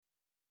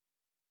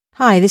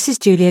Hi, this is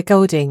Julia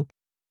Golding.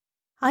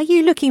 Are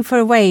you looking for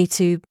a way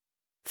to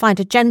find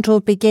a gentle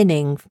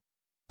beginning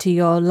to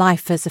your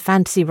life as a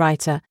fantasy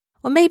writer?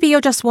 Or maybe you're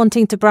just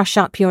wanting to brush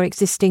up your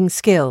existing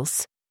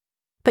skills,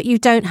 but you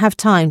don't have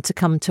time to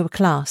come to a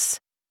class.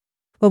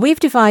 Well,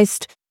 we've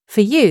devised for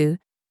you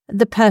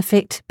the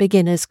perfect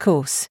beginner's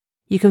course.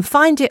 You can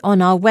find it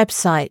on our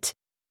website.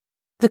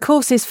 The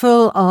course is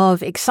full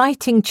of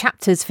exciting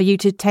chapters for you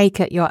to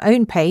take at your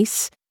own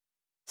pace,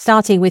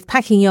 starting with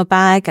packing your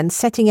bag and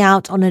setting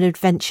out on an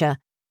adventure.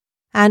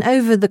 And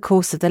over the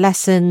course of the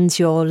lessons,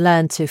 you'll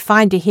learn to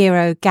find a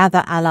hero,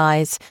 gather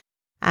allies,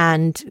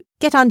 and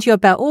get under your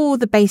belt all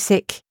the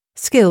basic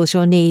skills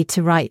you'll need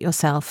to write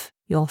yourself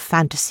your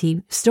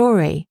fantasy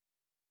story.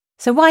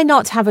 So why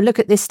not have a look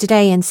at this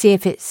today and see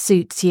if it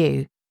suits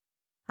you?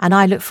 And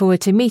I look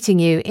forward to meeting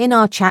you in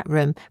our chat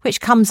room,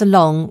 which comes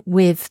along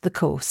with the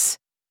course.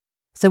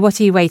 So what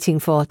are you waiting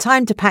for?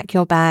 Time to pack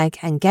your bag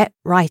and get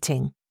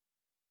writing.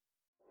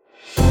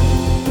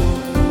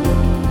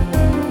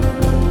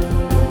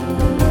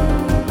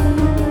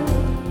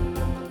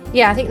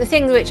 Yeah, I think the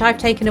thing which I've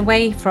taken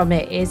away from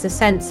it is a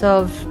sense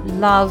of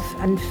love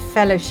and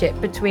fellowship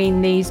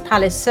between these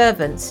palace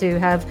servants who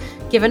have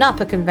given up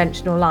a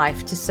conventional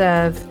life to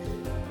serve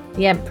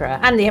the emperor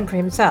and the emperor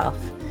himself.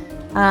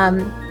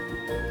 And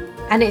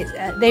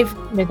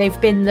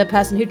they've been the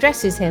person who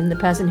dresses him, the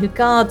person who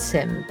guards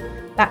him,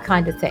 that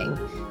kind of thing,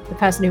 the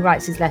person who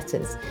writes his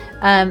letters.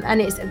 And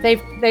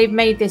they've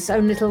made this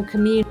own little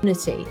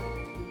community,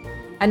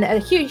 and a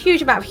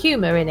huge amount of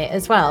humour in it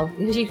as well,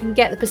 because you can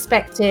get the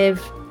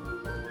perspective.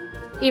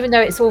 Even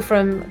though it's all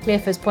from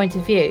Cleophas' point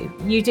of view,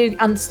 you do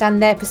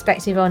understand their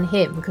perspective on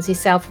him because he's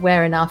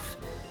self-aware enough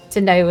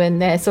to know when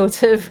they're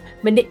sort of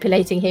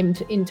manipulating him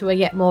into a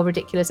yet more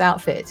ridiculous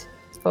outfit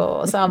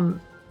for some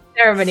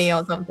ceremony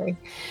or something.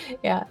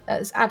 Yeah,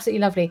 that's absolutely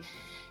lovely.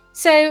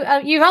 So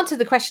you've answered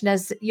the question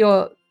as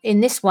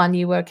in this one,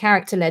 you were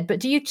character-led, but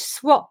do you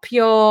swap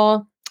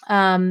your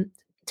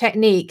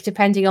technique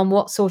depending on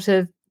what sort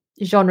of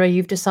genre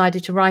you've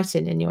decided to write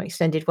in your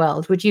extended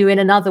world? Would you, in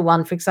another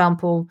one, for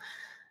example,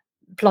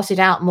 plot it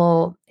out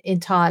more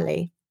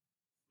entirely?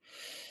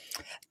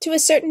 To a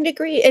certain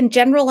degree. In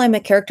general, I'm a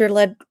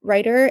character-led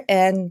writer,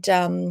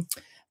 and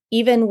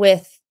even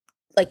with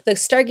like the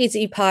Stargaze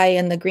Epie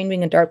and the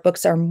Greenwing and Dart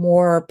books are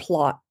more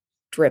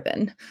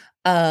plot-driven.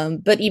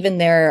 But even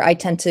there, I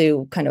tend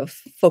to kind of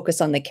focus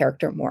on the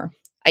character more.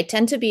 I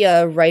tend to be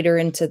I write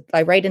into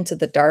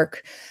the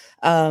dark,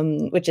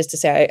 which is to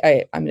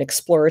say I'm an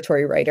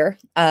exploratory writer.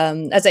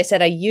 As I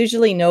said, I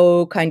usually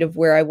know kind of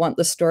where I want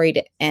the story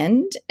to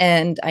end,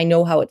 and I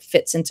know how it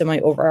fits into my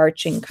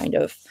overarching kind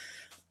of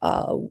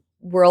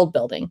world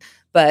building.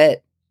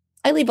 But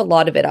I leave a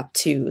lot of it up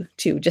to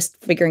just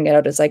figuring it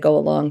out as I go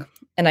along,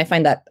 and I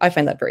find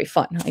that very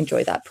fun. I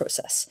enjoy that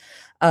process.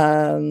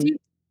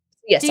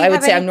 Yes, I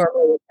would say I'm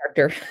normally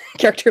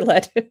character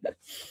led.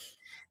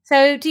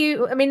 So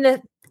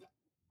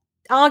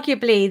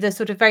arguably the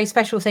sort of very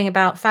special thing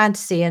about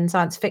fantasy and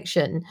science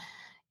fiction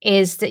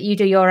is that you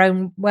do your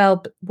own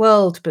world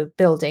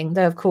building,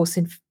 though of course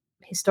in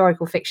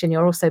historical fiction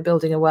you're also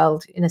building a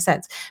world in a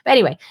sense. But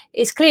anyway,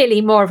 it's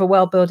clearly more of a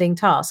world building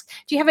task.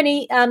 Do you have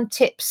any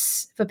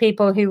tips for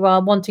people who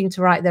are wanting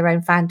to write their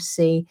own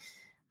fantasy,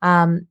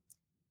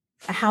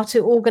 how to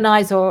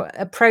organize or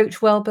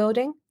approach world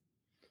building?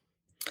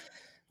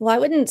 Well, I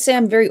wouldn't say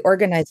I'm very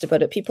organized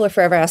about it. People are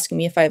forever asking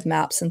me if I have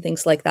maps and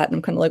things like that. And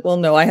I'm kind of like, well,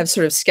 no, I have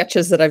sort of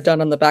sketches that I've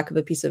done on the back of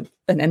a piece of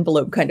an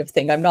envelope kind of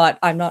thing. I'm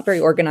not very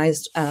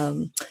organized.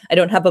 I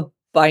don't have a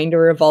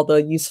binder of all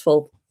the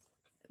useful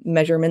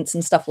measurements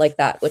and stuff like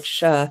that,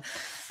 which I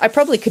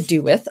probably could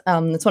do with.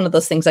 It's one of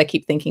those things I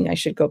keep thinking I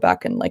should go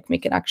back and like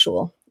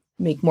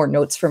make more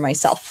notes for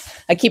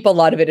myself. I keep a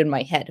lot of it in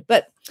my head.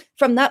 But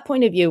from that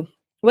point of view,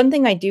 one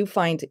thing I do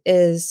find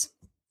is,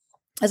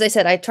 as I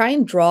said, I try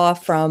and draw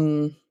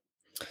from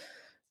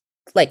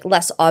like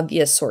less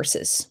obvious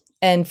sources.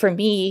 And for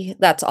me,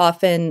 that's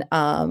often,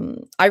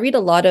 I read a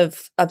lot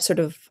of sort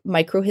of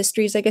micro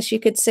histories, I guess you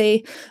could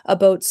say,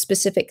 about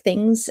specific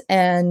things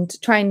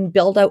and try and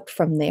build out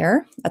from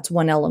there. That's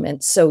one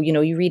element. So,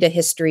 you read a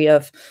history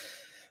of,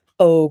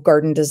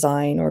 garden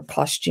design or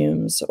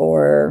costumes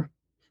or,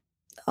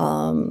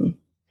 I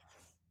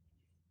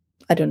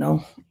don't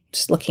know,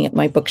 just looking at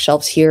my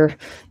bookshelves here,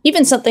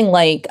 even something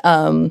like,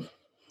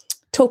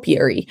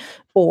 topiary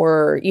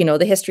or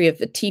the history of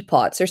the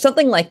teapots or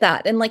something like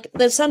that, and like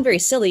they sound very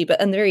silly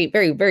and very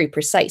very very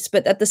precise,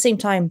 but at the same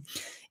time,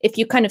 if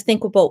you kind of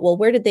think about, well,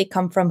 where did they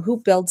come from, who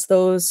builds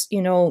those,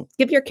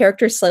 give your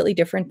characters slightly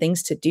different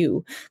things to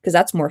do, because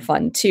that's more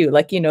fun too.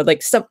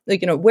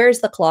 Where's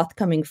the cloth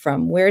coming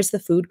from, where's the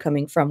food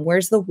coming from,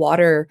 where's the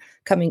water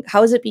coming,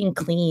 how is it being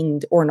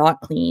cleaned or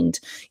not cleaned,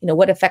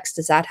 what effects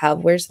does that have,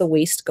 where's the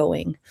waste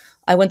going.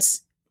 I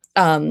once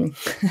went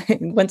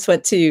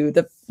to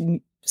the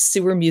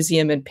sewer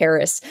museum in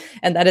Paris,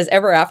 and that has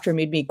ever after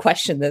made me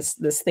question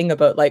this thing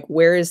about like,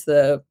 where is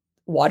the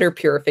water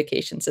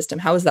purification system,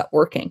 how is that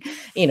working?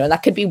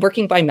 That could be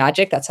working by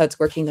magic, that's how it's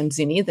working on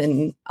Zenith,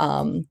 and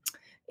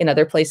In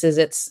other places,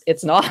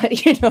 it's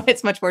not. You know,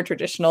 it's much more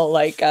traditional,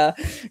 like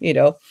you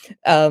know,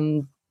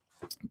 um,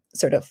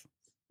 sort of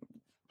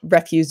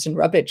refuse and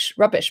rubbish,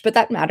 but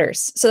that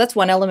matters. So that's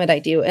one element I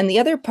do. And the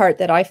other part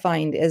that I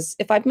find is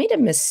if I've made a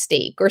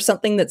mistake or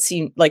something that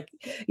seemed like,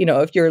 you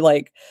know, if you're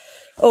like,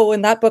 oh,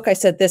 in that book I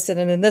said this, and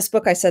then in this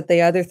book I said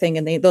the other thing,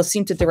 and those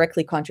seem to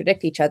directly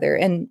contradict each other.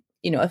 And,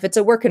 you know, if it's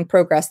a work in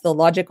progress, the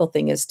logical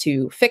thing is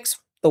to fix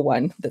the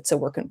one that's a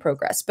work in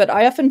progress. But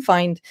I often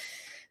find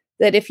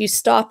that if you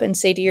stop and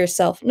say to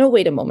yourself, no,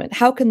 wait a moment,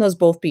 how can those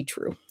both be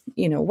true?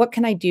 You know, what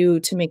can I do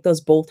to make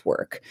those both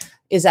work?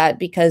 Is that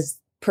because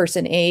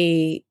person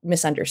A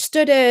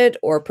misunderstood it,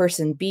 or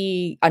person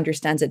B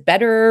understands it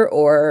better,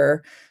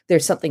 or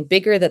there's something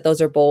bigger that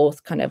those are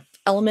both kind of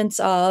elements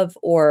of,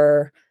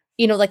 or,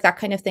 you know, like that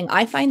kind of thing?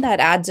 I find that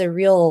adds a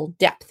real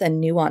depth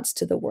and nuance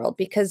to the world,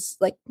 because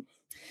like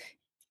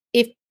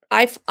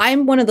if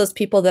I'm one of those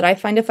people that I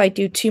find if I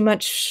do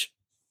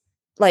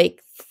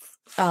like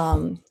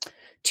um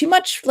too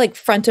much like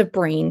front of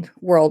brain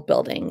world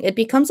building, it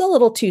becomes a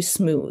little too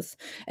smooth.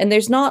 And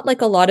there's not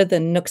like a lot of the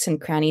nooks and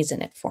crannies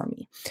in it for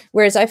me.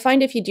 Whereas I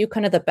find if you do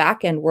kind of the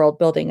back end world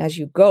building as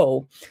you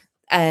go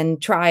and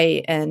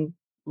try and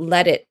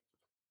let it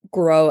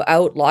grow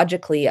out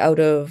logically out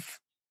of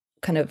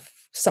kind of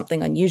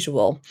something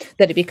unusual,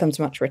 that it becomes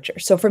much richer.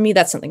 So for me,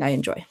 that's something I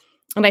enjoy.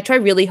 And I try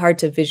really hard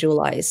to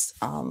visualize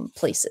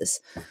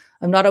places.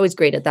 I'm not always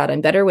great at that.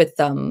 I'm better with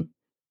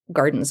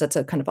gardens. That's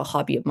a kind of a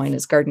hobby of mine,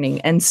 is gardening.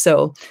 And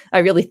so I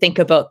really think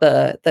about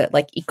the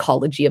like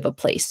ecology of a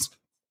place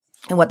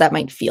and what that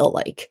might feel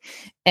like,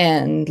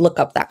 and look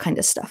up that kind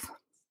of stuff.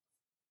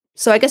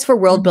 So I guess for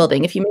world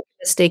building, if you make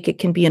a mistake, it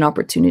can be an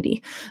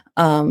opportunity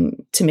to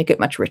make it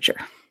much richer.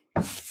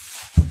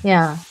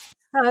 Yeah.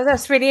 Oh,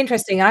 that's really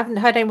interesting. I haven't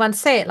heard anyone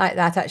say it like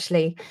that,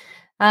 actually.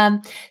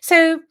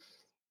 So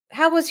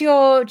how was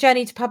your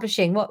journey to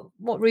publishing?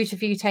 What route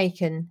have you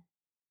taken?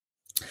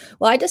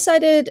 Well, I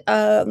decided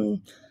I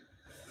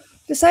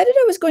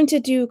was going to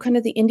do kind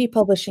of the indie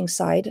publishing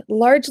side,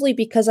 largely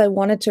because I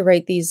wanted to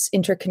write these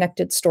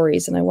interconnected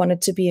stories, and I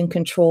wanted to be in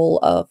control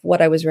of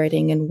what I was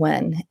writing and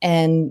when.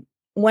 And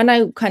when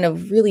I kind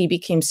of really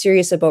became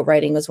serious about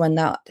writing was when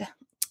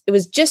it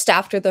was just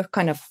after the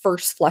kind of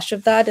first flush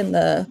of that, in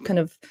the kind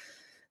of,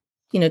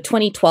 you know,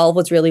 2012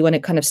 was really when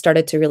it kind of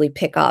started to really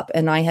pick up.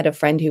 And I had a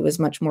friend who was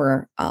much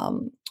more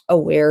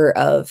aware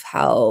of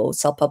how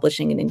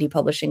self-publishing and indie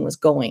publishing was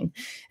going.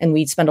 And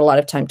we'd spent a lot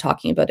of time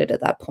talking about it at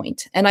that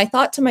point. And I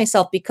thought to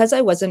myself, because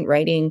I wasn't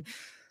writing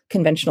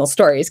conventional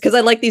stories, because I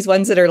like these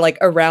ones that are like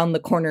around the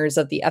corners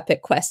of the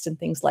epic quest and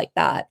things like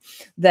that,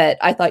 that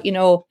I thought, you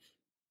know,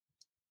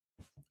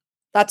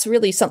 that's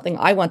really something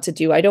I want to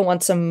do. I don't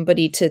want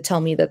somebody to tell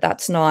me that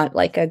that's not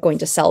like going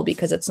to sell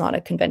because it's not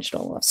a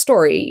conventional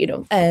story, you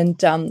know,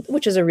 and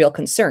which is a real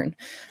concern,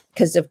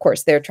 because of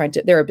course there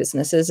are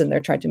businesses and they're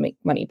trying to make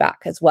money back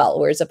as well.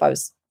 Whereas if I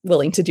was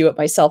willing to do it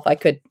myself, I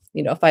could,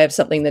 you know, if I have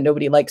something that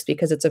nobody likes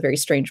because it's a very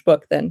strange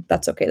book, then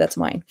that's okay. That's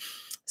mine.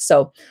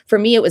 So for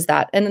me, it was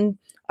that. And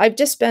I've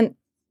just spent,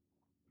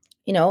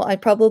 you know, I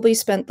probably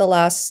spent the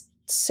last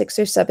 6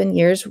 or 7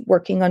 years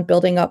working on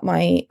building up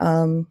my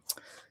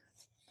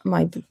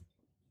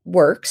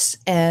works.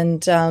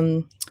 And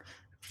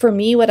for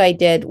me, what I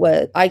did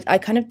was I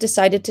kind of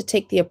decided to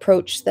take the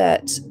approach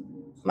that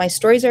my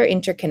stories are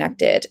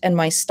interconnected and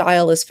my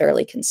style is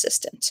fairly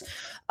consistent.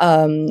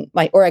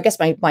 My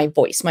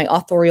voice, my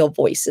authorial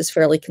voice is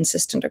fairly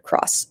consistent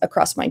across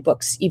my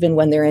books, even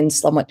when they're in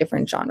somewhat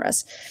different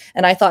genres.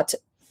 And I thought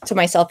to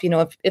myself, you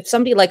know, if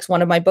somebody likes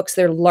one of my books,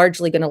 they're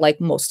largely going to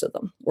like most of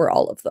them or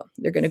all of them.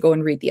 They're going to go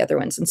and read the other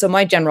ones. And so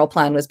my general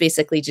plan was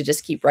basically to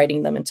just keep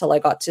writing them until I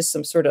got to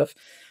some sort of,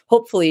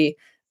 hopefully,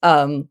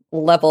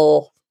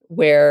 level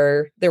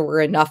where there were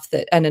enough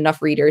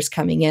readers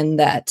coming in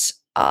that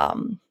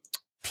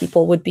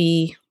people would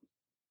be,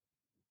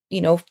 you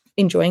know,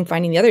 enjoying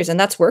finding the others. And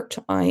that's worked.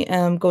 I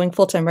am going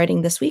full-time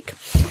writing this week.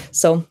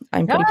 So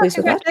I'm pretty pleased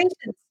with that.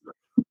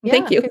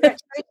 Thank you.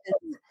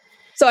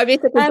 So I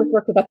basically just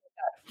worked with that.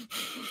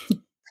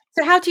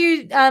 So how do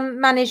you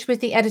manage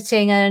with the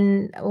editing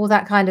and all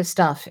that kind of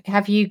stuff?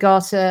 Have you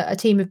got a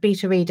team of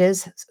beta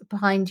readers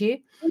behind you?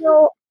 You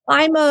know,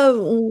 I'm a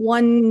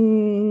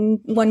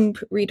one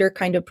reader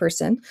kind of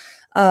person.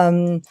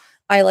 I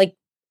like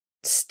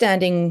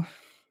standing.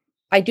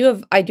 I do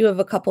have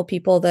a couple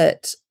people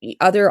that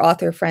other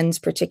author friends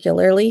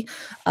particularly,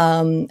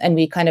 and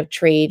we kind of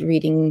trade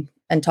reading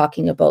and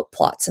talking about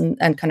plots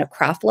and kind of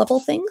craft level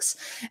things.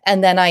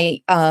 And then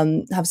I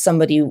have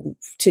somebody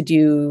to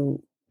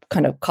do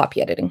kind of copy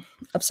editing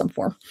of some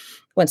form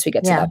once we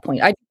get to that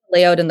point. I do the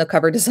layout and the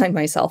cover design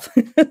myself.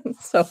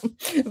 So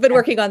I've been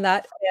working on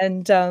that.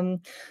 And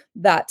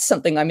that's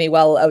something I may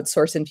well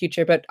outsource in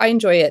future, but I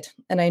enjoy it.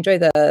 And I enjoy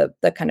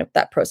the kind of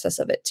that process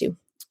of it too.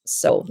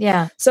 So,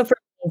 so for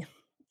me,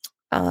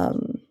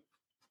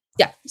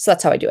 so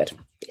that's how I do it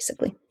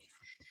basically.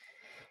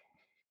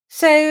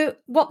 So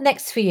what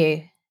next for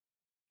you?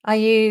 Are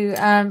you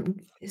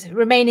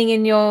remaining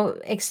in your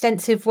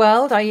extensive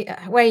world? Where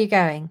are you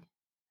going?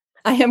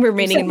 I am You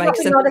remaining said in you're my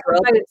writing extended another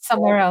world. boat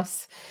somewhere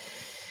else.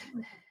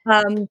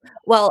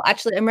 Well,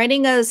 actually,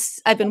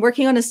 I've been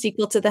working on a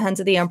sequel to The Hands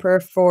of the Emperor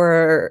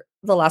for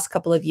the last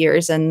couple of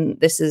years, and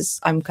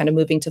I'm kind of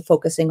moving to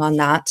focusing on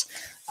that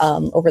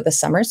over the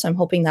summer. So I'm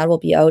hoping that will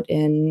be out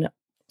in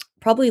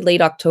probably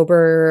late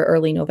October,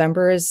 early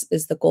November is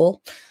the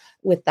goal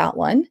with that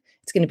one.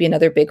 It's going to be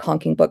another big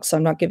honking book, so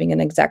I'm not giving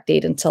an exact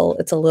date until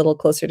it's a little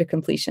closer to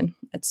completion.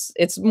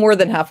 It's more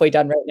than halfway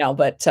done right now,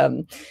 but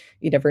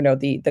you never know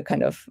the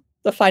kind of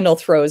the final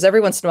throws. Every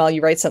once in a while,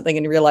 you write something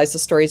and you realize the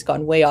story's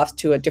gone way off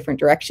to a different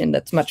direction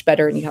that's much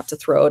better, and you have to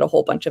throw out a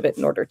whole bunch of it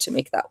in order to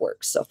make that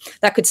work. So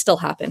that could still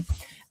happen.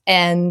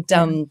 And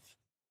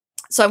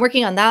so I'm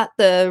working on that.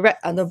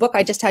 The book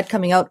I just had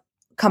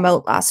come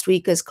out last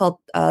week is called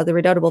The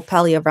Redoubtable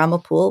Pally of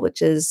Ramapool,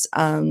 which is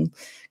kind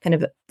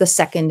of the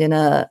second in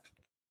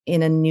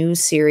a new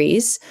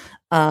series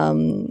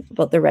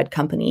about the Red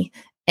Company.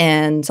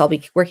 And so I'll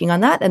be working on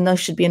that, and there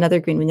should be another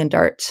Green Wing and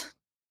Dart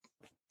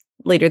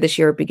later this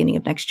year or beginning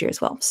of next year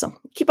as well. So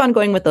keep on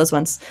going with those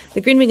ones.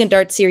 The Green Wing and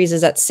Dart series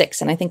is at 6,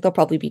 and I think there'll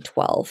probably be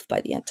 12 by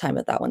the time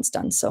that one's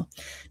done. So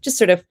just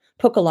sort of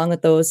poke along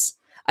with those.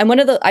 I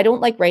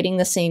don't like writing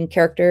the same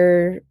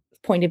character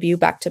point of view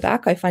back to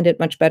back. I find it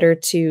much better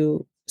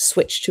to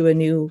switch to a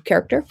new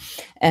character.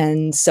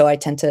 And so I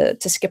tend to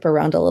skip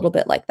around a little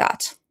bit like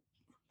that.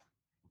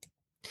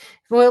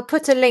 We'll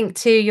put a link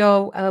to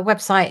your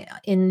website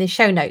in the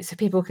show notes so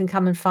people can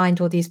come and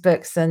find all these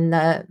books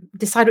and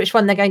decide which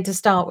one they're going to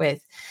start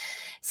with.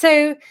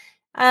 So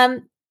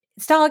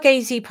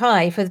Stargazy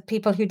pie, for the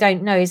people who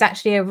don't know, is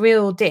actually a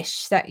real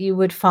dish that you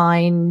would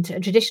find, a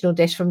traditional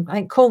dish from, I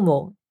think,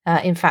 Cornwall,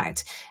 in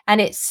fact.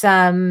 And it's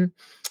a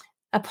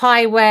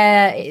pie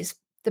where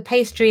the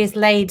pastry is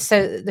laid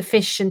so that the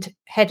fish and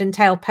head and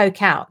tail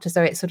poke out, as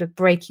though it's sort of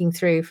breaking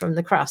through from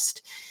the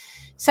crust.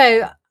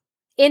 So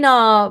in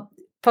our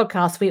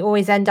podcast, we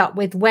always end up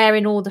with where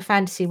in all the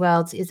fantasy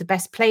worlds is the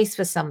best place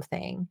for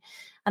something.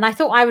 And I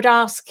thought I would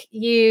ask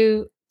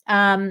you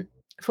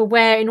for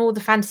where in all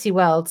the fantasy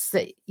worlds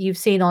that you've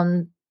seen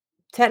on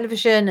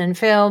television and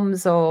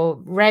films or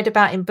read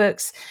about in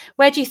books,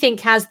 where do you think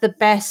has the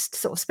best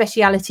sort of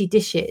speciality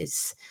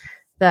dishes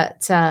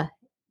that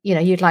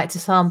you'd like to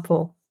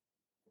sample?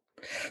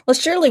 Well,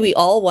 surely we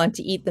all want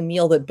to eat the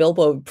meal that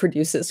Bilbo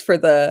produces for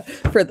the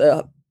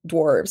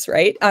dwarves,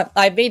 right?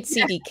 I made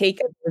CD cake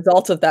as a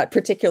result of that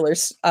particular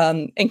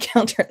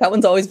encounter. That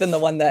one's always been the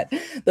one that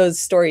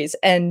those stories,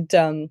 and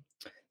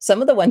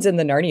some of the ones in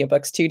the Narnia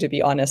books too. To be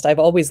honest, I've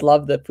always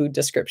loved the food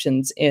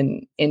descriptions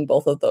in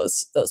both of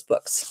those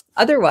books.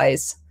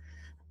 Otherwise,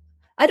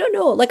 I don't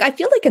know. Like, I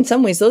feel like in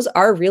some ways those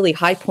are really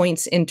high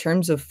points in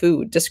terms of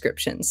food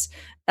descriptions.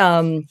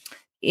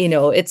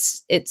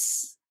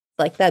 It's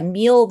like that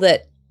meal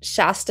that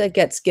Shasta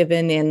gets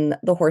given in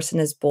The Horse and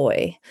His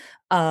Boy.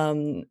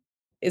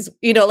 Is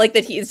like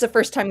that it's the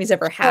first time he's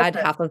ever had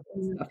half of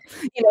the stuff,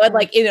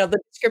 and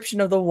the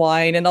description of the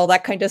wine and all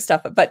that kind of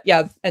stuff. But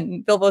yeah,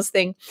 and Bilbo's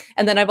thing.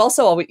 And then I've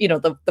also always,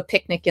 the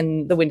picnic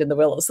in The Wind in the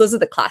Willows. Those are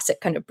the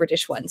classic kind of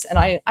British ones. And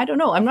I don't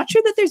know, I'm not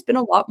sure that there's been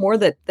a lot more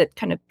that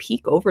kind of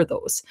peak over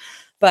those.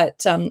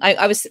 But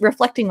I was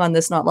reflecting on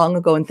this not long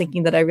ago and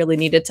thinking that I really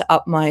needed to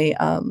up my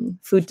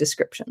food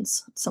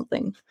descriptions,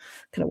 something,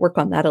 kind of work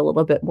on that a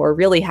little bit more,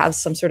 really have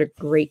some sort of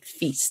great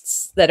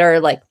feasts that are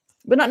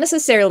but not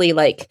necessarily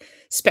like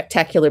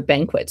spectacular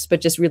banquets,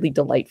 but just really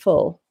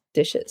delightful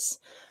dishes.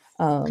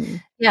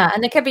 Yeah,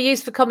 and it can be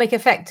used for comic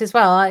effect as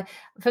well.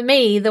 For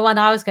me, the one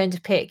I was going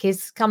to pick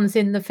comes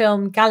in the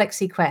film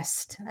Galaxy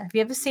Quest. Have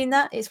you ever seen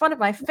that? It's one of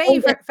my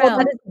favorite films.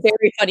 That is a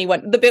very funny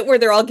one. The bit where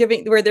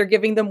they're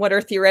giving them what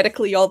are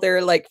theoretically all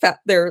their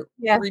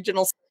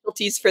regional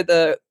specialties for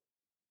the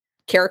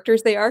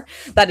characters they are.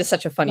 That is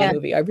such a funny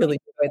movie. I really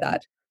enjoy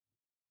that.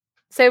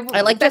 So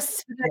I like that.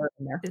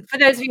 For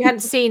those of you who haven't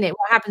seen it,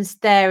 what happens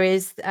there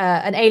is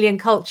an alien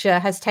culture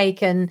has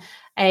taken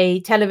a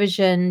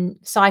television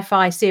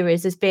sci-fi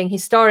series as being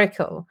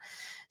historical.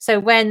 So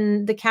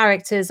when the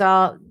characters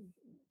are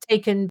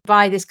taken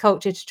by this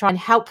culture to try and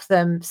help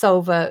them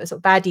solve a sort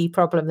of baddie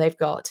problem they've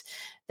built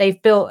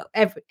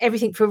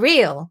everything for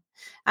real.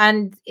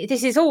 And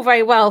this is all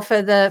very well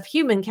for the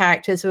human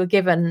characters who are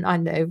given, I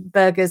don't know,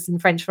 burgers and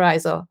French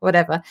fries or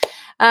whatever.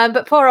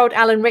 But poor old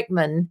Alan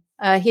Rickman,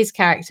 his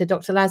character,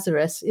 Dr.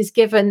 Lazarus, is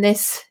given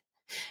this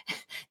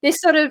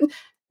sort of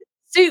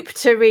soup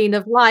tureen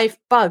of live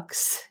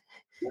bugs,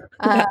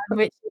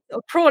 which is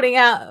crawling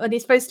out, and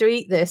he's supposed to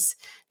eat this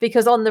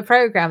because on the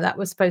program that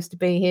was supposed to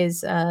be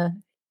his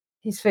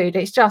food.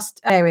 It's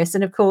just hilarious.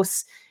 And of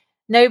course,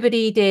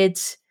 nobody did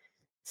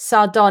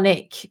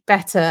sardonic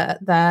better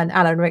than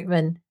Alan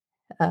Rickman.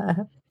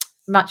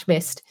 Much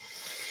missed.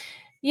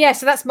 Yeah,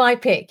 so that's my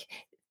pick.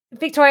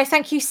 Victoria,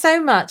 thank you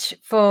so much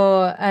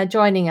for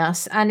joining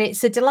us. And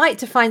it's a delight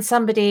to find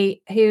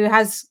somebody who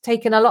has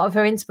taken a lot of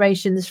her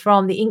inspirations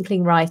from the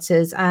Inkling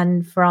writers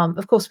and from,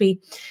 of course, we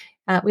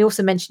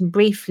also mentioned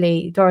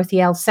briefly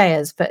Dorothy L.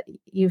 Sayers, but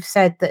you've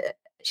said that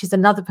she's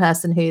another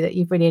person that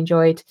you've really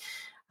enjoyed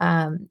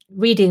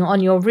reading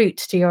on your route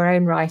to your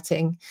own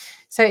writing.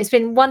 So it's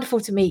been wonderful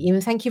to meet you,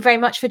 and thank you very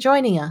much for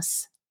joining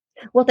us.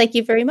 Well, thank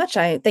you very much.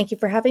 I thank you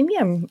for having me.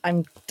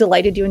 I'm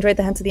delighted you enjoyed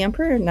The Hands of the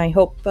Emperor, and I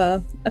hope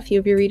a few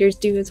of your readers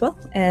do as well.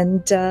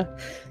 And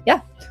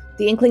yeah,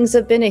 the Inklings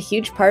have been a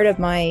huge part of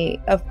my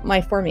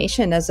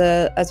formation as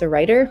a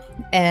writer,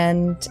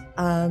 and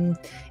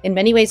in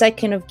many ways, I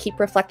kind of keep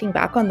reflecting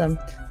back on them.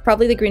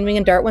 Probably the Green Wing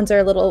and Dart ones are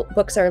a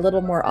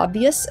little more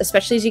obvious,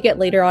 especially as you get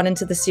later on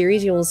into the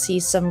series. You will see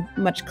some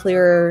much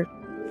clearer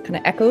kind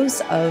of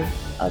echoes of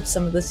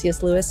some of the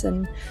C.S. Lewis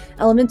and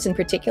elements in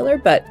particular,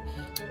 but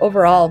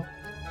overall,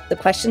 the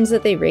questions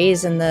that they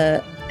raise and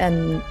the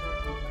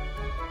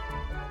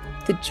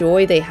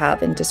joy they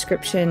have in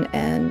description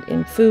and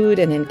in food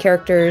and in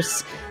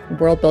characters and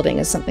world building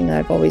is something that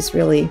I've always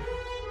really,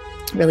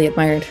 really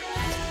admired.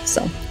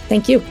 So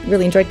thank you.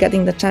 Really enjoyed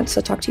getting the chance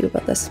to talk to you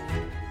about this.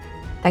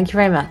 Thank you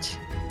very much.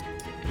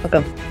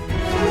 Welcome.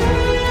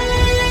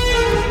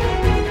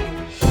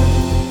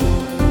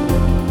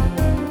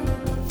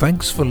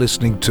 Thanks for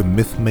listening to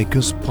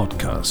Mythmakers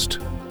Podcast,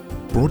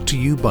 brought to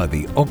you by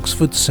the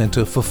Oxford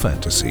Centre for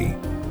Fantasy.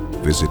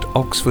 Visit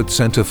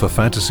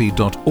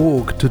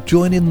oxfordcenterforfantasy.org to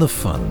join in the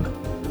fun.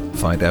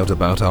 Find out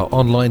about our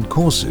online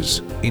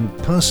courses,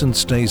 in-person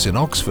stays in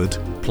Oxford,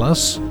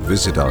 plus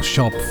visit our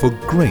shop for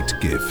great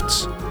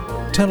gifts.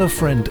 Tell a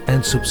friend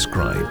and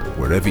subscribe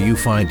wherever you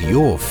find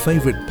your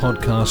favourite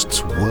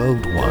podcasts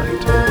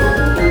worldwide.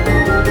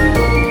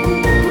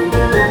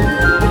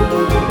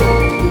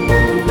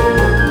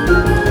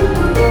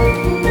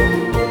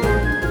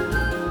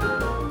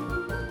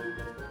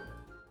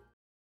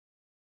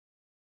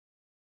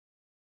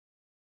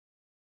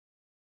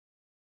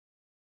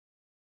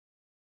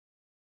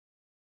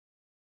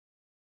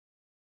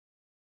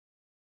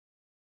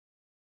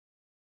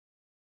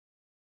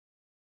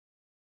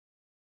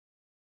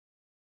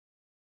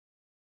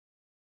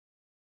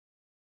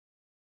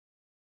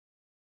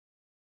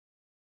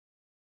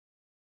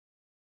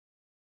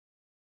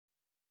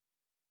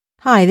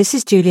 Hi, this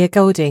is Julia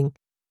Golding.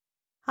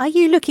 Are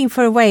you looking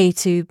for a way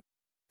to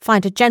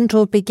find a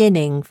gentle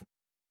beginning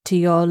to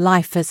your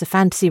life as a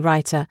fantasy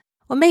writer?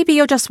 Or maybe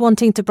you're just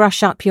wanting to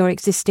brush up your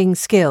existing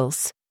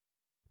skills,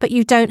 but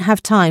you don't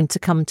have time to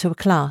come to a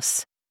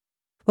class.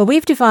 Well,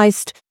 we've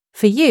devised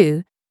for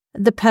you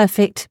the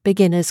perfect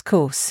beginner's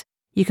course.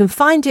 You can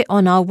find it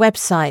on our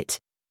website.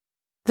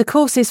 The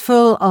course is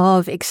full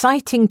of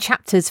exciting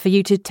chapters for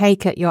you to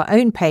take at your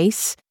own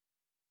pace,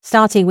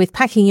 starting with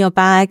packing your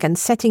bag and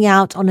setting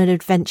out on an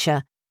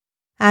adventure.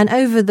 And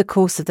over the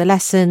course of the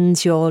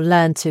lessons, you'll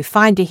learn to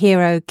find a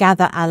hero,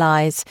 gather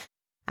allies,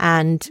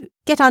 and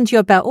get under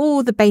your belt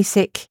all the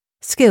basic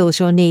skills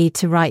you'll need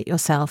to write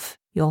yourself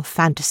your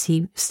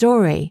fantasy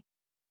story.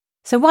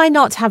 So why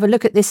not have a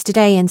look at this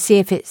today and see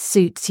if it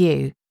suits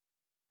you?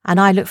 And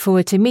I look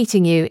forward to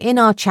meeting you in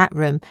our chat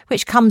room,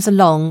 which comes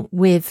along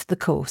with the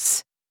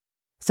course.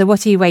 So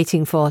what are you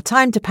waiting for?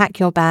 Time to pack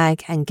your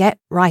bag and get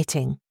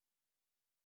writing.